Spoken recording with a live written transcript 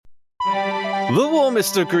The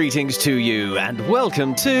warmest of greetings to you, and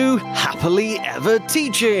welcome to Happily Ever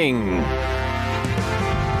Teaching.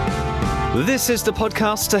 This is the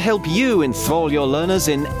podcast to help you enthrall your learners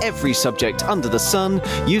in every subject under the sun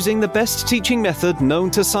using the best teaching method known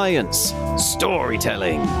to science,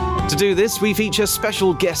 storytelling. To do this, we feature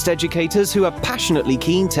special guest educators who are passionately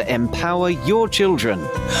keen to empower your children.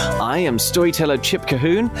 I am storyteller Chip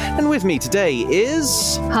Cahoon, and with me today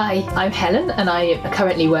is... Hi, I'm Helen, and I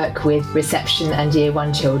currently work with reception and Year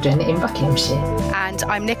 1 children in Buckinghamshire. And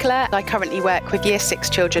I'm Nicola. I currently work with Year 6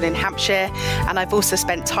 children in Hampshire, and I've also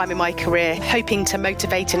spent time in my career hoping to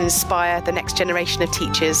motivate and inspire the next generation of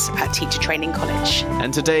teachers at Teacher Training College.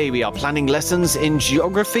 And today we are planning lessons in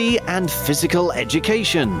geography and physical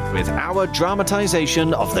education with our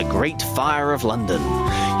dramatisation of the Great Fire of London.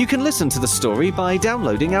 You can listen to the story by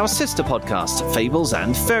downloading our sister podcast, Fables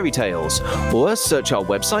and Fairy Tales, or search our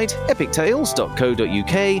website,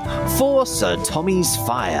 epictales.co.uk, for Sir Tommy's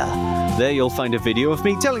Fire. There you'll find a video of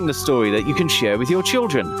me telling the story that you can share with your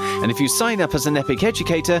children. And if you sign up as an Epic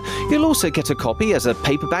Educator, you'll also get a copy as a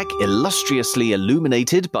paperback illustriously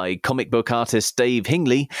illuminated by comic book artist Dave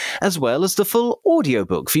Hingley, as well as the full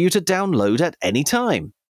audiobook for you to download at any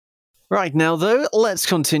time. Right now, though, let's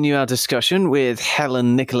continue our discussion with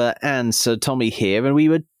Helen, Nicola and Sir Tommy here, and we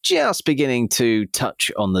were just beginning to touch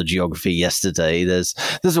on the geography yesterday. There's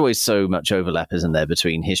always so much overlap, isn't there,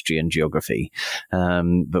 between history and geography?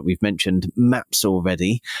 But we've mentioned maps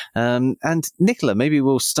already. And Nicola, maybe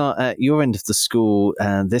we'll start at your end of the school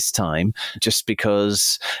this time, just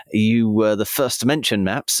because you were the first to mention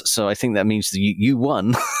maps. So I think that means that you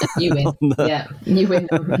won. You win. Yeah, you win.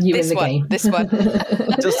 You win the game. This one.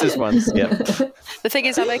 Just this one, yeah. The thing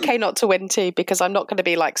is, I'm okay not to win too, because I'm not going to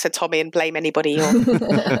be like Sir Tommy and blame anybody. Or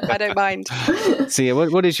I don't mind. So yeah,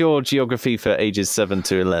 what is your geography for ages 7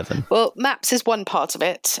 to 11? Well, maps is one part of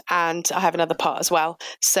it, and I have another part as well.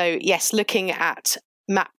 So yes, looking at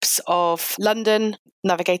maps of London,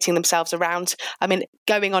 navigating themselves around. I mean,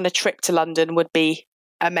 going on a trip to London would be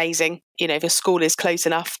amazing, you know, if a school is close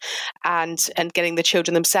enough, and getting the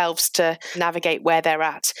children themselves to navigate where they're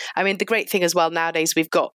at. I mean, the great thing as well nowadays, we've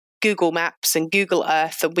got Google Maps and Google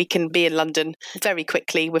Earth, and we can be in London very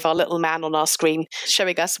quickly with our little man on our screen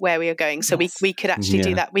showing us where we are going. So yes, we could actually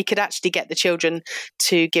do that. We could actually get the children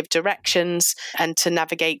to give directions and to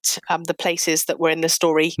navigate the places that were in the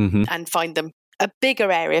story and find them. A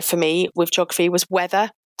bigger area for me with geography was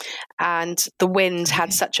weather. And the wind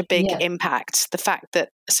had such a big impact. The fact that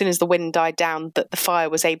as soon as the wind died down, that the fire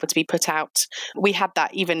was able to be put out. We had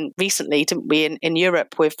that even recently, didn't we, in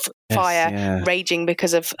Europe, with fire raging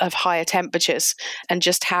because of higher temperatures, and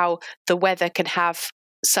just how the weather can have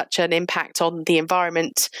such an impact on the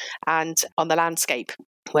environment and on the landscape,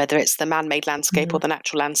 whether it's the man-made landscape or the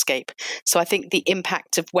natural landscape. So I think the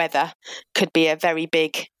impact of weather could be a very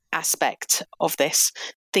big aspect of this.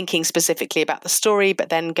 Thinking specifically about the story, but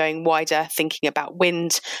then going wider, thinking about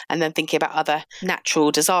wind, and then thinking about other natural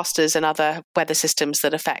disasters and other weather systems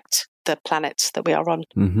that affect the planet that we are on.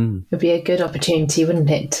 It would be a good opportunity, wouldn't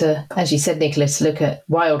it, to, as you said, Nicholas, to look at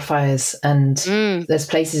wildfires. And there's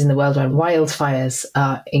places in the world where wildfires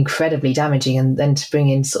are incredibly damaging, and then to bring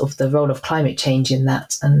in sort of the role of climate change in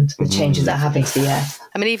that and the changes that are happening to the earth.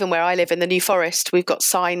 I mean, even where I live in the New Forest, we've got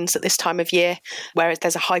signs at this time of year where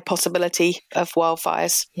there's a high possibility of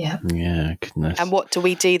wildfires. Yeah, goodness. And what do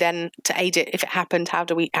we do then to aid it if it happened? How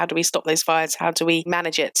do we stop those fires? How do we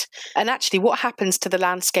manage it? And actually, what happens to the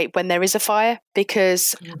landscape when there is a fire?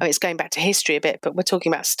 Because I mean, it's going back to history a bit, but we're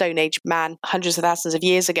talking about Stone Age man, hundreds of thousands of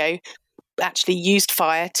years ago, actually used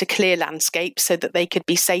fire to clear landscapes so that they could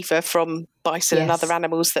be safer from bison and other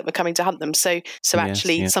animals that were coming to hunt them. So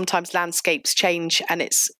sometimes landscapes change and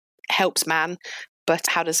it helps man. But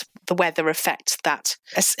how does the weather affect that?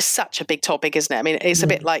 It's such a big topic, isn't it? I mean, it's a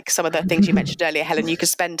bit like some of the things you mentioned earlier, Helen. You could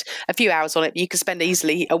spend a few hours on it. You could spend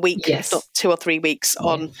easily a week, if not 2 or 3 weeks,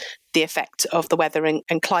 on the effect of the weather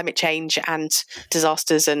and climate change and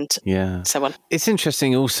disasters and so on. It's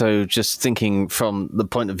interesting also just thinking from the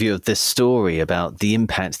point of view of this story about the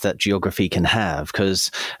impact that geography can have,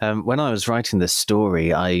 because when I was writing this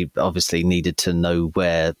story, I obviously needed to know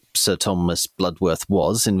where Sir Thomas Bloodworth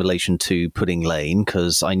was in relation to Pudding Lane,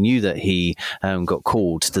 because I knew that he got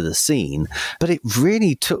called to the scene. But it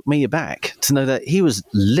really took me aback to know that he was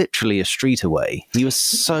literally a street away. He was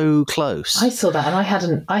so close. I saw that,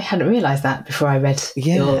 and I hadn't realised that before I read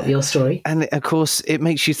your story. And of course, it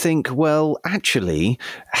makes you think, well, actually,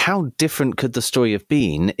 how different could the story have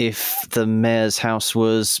been if the mayor's house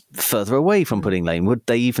was further away from Pudding Lane? Would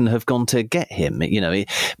they even have gone to get him? You know,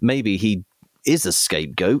 maybe he is a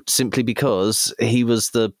scapegoat simply because he was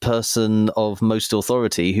the person of most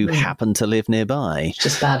authority who happened to live nearby.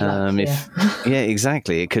 Just bad luck. Yeah,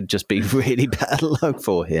 exactly. It could just be really bad luck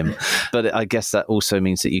for him. But I guess that also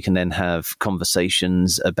means that you can then have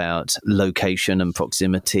conversations about location and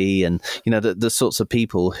proximity and, the sorts of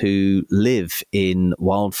people who live in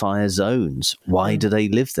wildfire zones. Why do they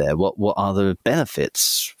live there? What are the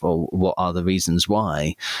benefits, or what are the reasons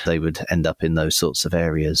why they would end up in those sorts of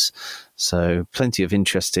areas? So plenty of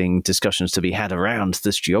interesting discussions to be had around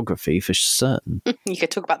this geography for certain. You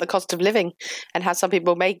could talk about the cost of living and how some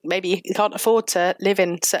people maybe can't afford to live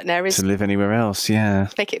in certain areas. To live anywhere else, yeah.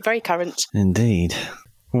 Make it very current. Indeed.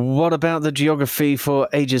 What about the geography for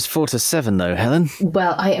ages 4 to 7, though, Helen?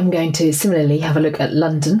 Well, I am going to similarly have a look at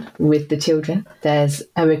London with the children. There's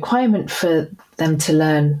a requirement for them to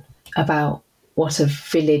learn about what a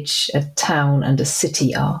village, a town and a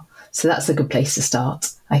city are. So that's a good place to start,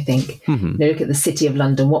 I think. Look at the city of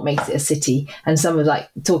London, what makes it a city? And some of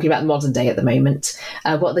talking about modern day at the moment.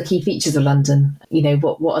 What are the key features of London?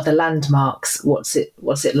 What are the landmarks? What's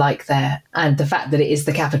it like there? And the fact that it is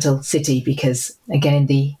the capital city, because again, in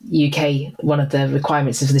the UK, one of the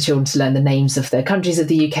requirements is for the children to learn the names of the countries of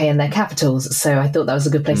the UK and their capitals. So I thought that was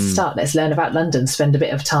a good place to start. Let's learn about London, spend a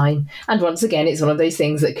bit of time. And once again, it's one of those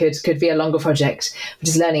things that could be a longer project, which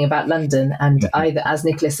is learning about London and either, as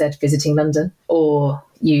Nicholas said, visiting London, or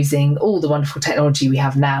using all the wonderful technology we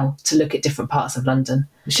have now to look at different parts of London,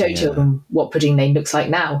 show children what Pudding Lane looks like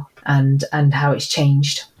now and how it's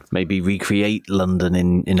changed. Maybe recreate London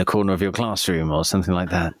in a corner of your classroom or something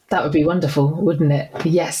like that. That would be wonderful, wouldn't it?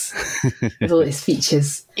 Yes, with all its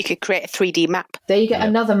features. You could create a 3D map. There you go,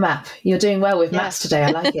 another map. You're doing well with maths today.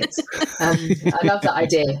 I like it. I love that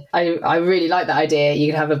idea. I really like that idea.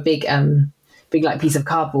 You could have a big piece of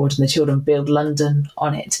cardboard and the children build London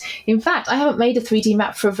on it. In fact, I haven't made a 3D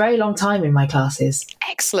map for a very long time in my classes.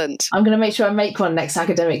 Excellent. I'm going to make sure I make one next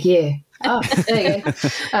academic year. There you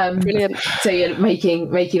go. Brilliant. So you're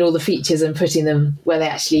making all the features and putting them where they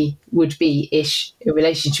actually would be-ish in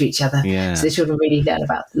relation to each other. Yeah. So the children really learn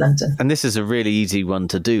about London. And this is a really easy one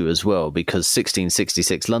to do as well, because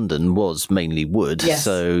 1666 London was mainly wood. Yes.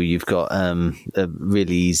 So you've got a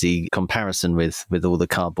really easy comparison with all the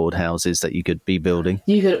cardboard houses that you could be building.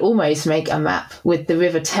 You could almost make a map with the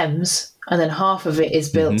River Thames, and then half of it is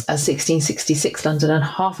built as 1666 London and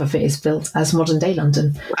half of it is built as modern day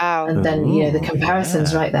London. Wow. And then, the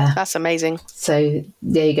comparison's right there. That's amazing. So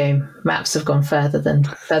there you go. Maps have gone further than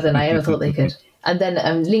I ever thought they could. And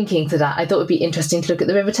then linking to that, I thought it would be interesting to look at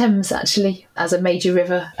the River Thames, actually, as a major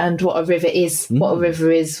river, and what a river is,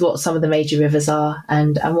 what some of the major rivers are,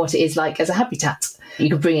 and what it is like as a habitat. You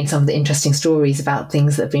could bring in some of the interesting stories about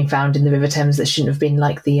things that have been found in the River Thames that shouldn't have been,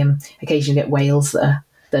 like the occasionally get whales that are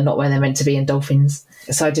they're not where they're meant to be, and dolphins.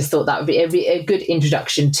 So I just thought that would be a good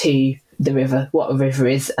introduction to the river, what a river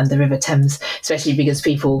is, and the River Thames, especially because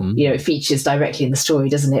people, it features directly in the story,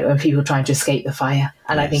 doesn't it, when people are trying to escape the fire.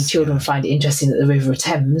 And I think children find it interesting that the River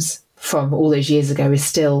Thames from all those years ago is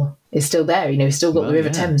still there. We've still got the River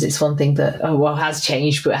Thames. It's one thing that has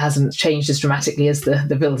changed, but it hasn't changed as dramatically as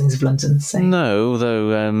the buildings of London. So. No,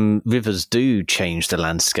 although rivers do change the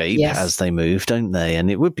landscape as they move, don't they?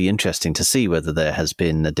 And it would be interesting to see whether there has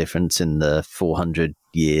been a difference in the 400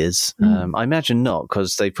 years. I imagine not,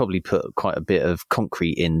 because they probably put quite a bit of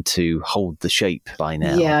concrete in to hold the shape by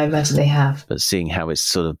now. Yeah, I imagine they have. But seeing how it's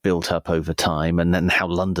sort of built up over time, and then how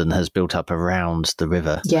London has built up around the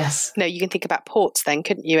river. Yes. No, you can think about ports then,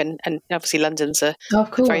 couldn't you? And obviously London's a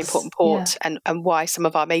very important port, and why some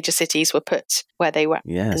of our major cities were put where they were.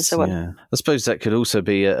 Yes, and so on. Yeah. I suppose that could also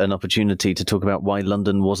be an opportunity to talk about why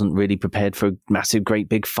London wasn't really prepared for a massive, great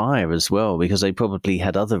big fire as well, because they probably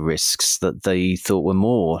had other risks that they thought were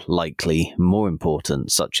more likely, more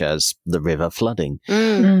important, such as the river flooding.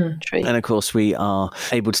 True. And of course, we are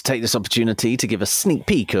able to take this opportunity to give a sneak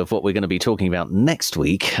peek of what we're going to be talking about next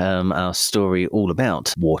week, our story all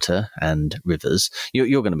about water and rivers.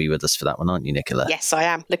 You're going to be with us for that one, aren't you, Nicola? Yes, I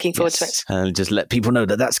am. Looking forward to it. Just let people know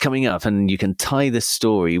that that's coming up, and you can tie this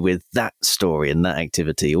story with that story and that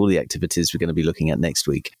activity, all the activities we're going to be looking at next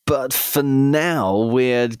week. But for now,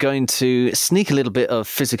 we're going to sneak a little bit of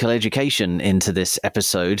physical education into this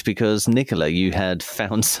episode, because Nicola, you had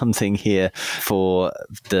found something here for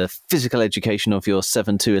the physical education of your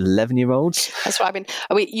 7 to 11-year-olds. That's right.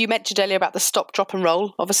 I mean, you mentioned earlier about the stop, drop and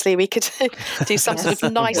roll. Obviously, we could do some sort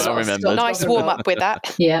of nice warm-up with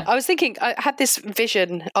that. Yeah. I was thinking, I had this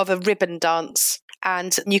vision of a ribbon dance.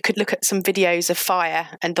 and you could look at some videos of fire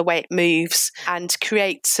and the way it moves and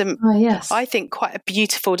create some, I think, quite a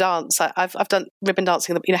beautiful dance. I've done ribbon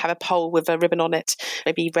dancing, have a pole with a ribbon on it,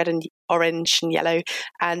 maybe red and orange and yellow,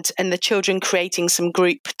 and the children creating some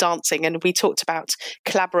group dancing. And we talked about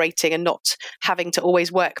collaborating and not having to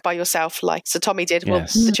always work by yourself like Sir Tommy did.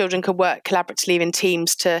 Yes. Well, the children could work collaboratively in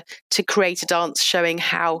teams to create a dance showing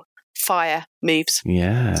how fire moves.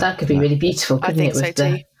 Yeah, that could be really beautiful, couldn't it, with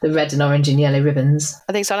the red and orange and yellow ribbons?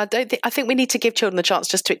 I think so. And I think we need to give children the chance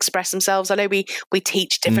just to express themselves. I know we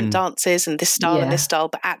teach different dances and this style and this style,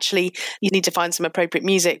 but actually you need to find some appropriate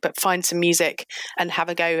music, but find some music and have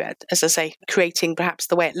a go at, as I say, creating perhaps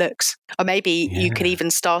the way it looks. Or maybe you could even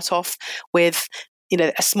start off with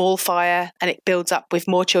a small fire, and it builds up with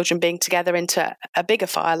more children being together into a bigger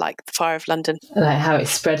fire, like the Fire of London. Like how it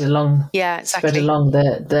spread along. Yeah, exactly. Spread along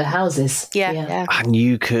the houses. Yeah. And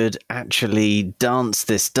you could actually dance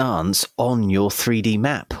this dance on your 3D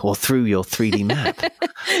map or through your 3D map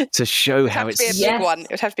to show how it's... It would have to be a big one.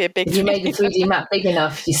 It would have to be a big If you made the 3D map big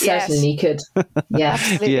enough, you certainly could. Yeah.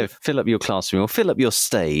 Yeah, fill up your classroom or fill up your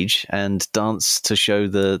stage and dance to show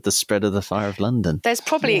the spread of the Fire of London. There's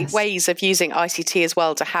probably ways of using ICT as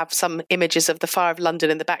well to have some images of the Fire of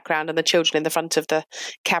London in the background and the children in the front of the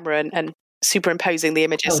camera and superimposing the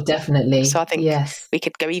images. Oh, definitely. So I think we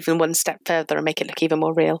could go even one step further and make it look even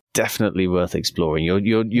more real. Definitely worth exploring.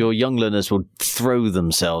 Your young learners will throw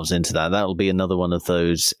themselves into that. That'll be another one of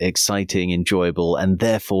those exciting, enjoyable, and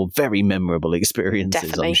therefore very memorable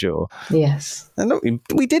experiences, I'm sure. Yes. And look,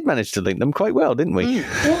 we did manage to link them quite well, didn't we?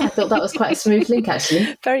 Yeah, I thought that was quite a smooth link,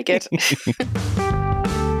 actually. Very good.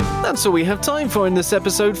 That's all we have time for in this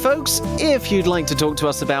episode, folks. If you'd like to talk to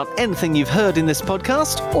us about anything you've heard in this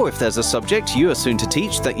podcast, or if there's a subject you are soon to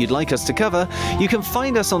teach that you'd like us to cover, you can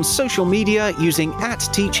find us on social media using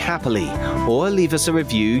 @TeachHappily, or leave us a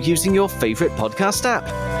review using your favourite podcast app.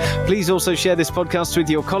 Please also share this podcast with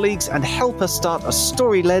your colleagues and help us start a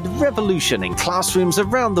story-led revolution in classrooms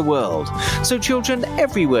around the world, so children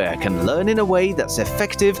everywhere can learn in a way that's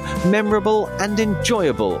effective, memorable, and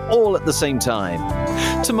enjoyable all at the same time.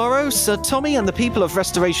 Tomorrow, Sir Tommy and the people of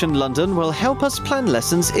Restoration London will help us plan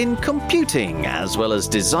lessons in computing, as well as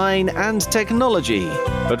design and technology.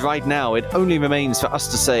 But right now, it only remains for us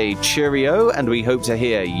to say cheerio, and we hope to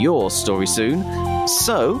hear your story soon.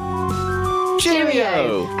 So,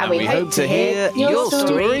 cheerio! And we hope to hear your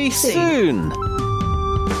story soon.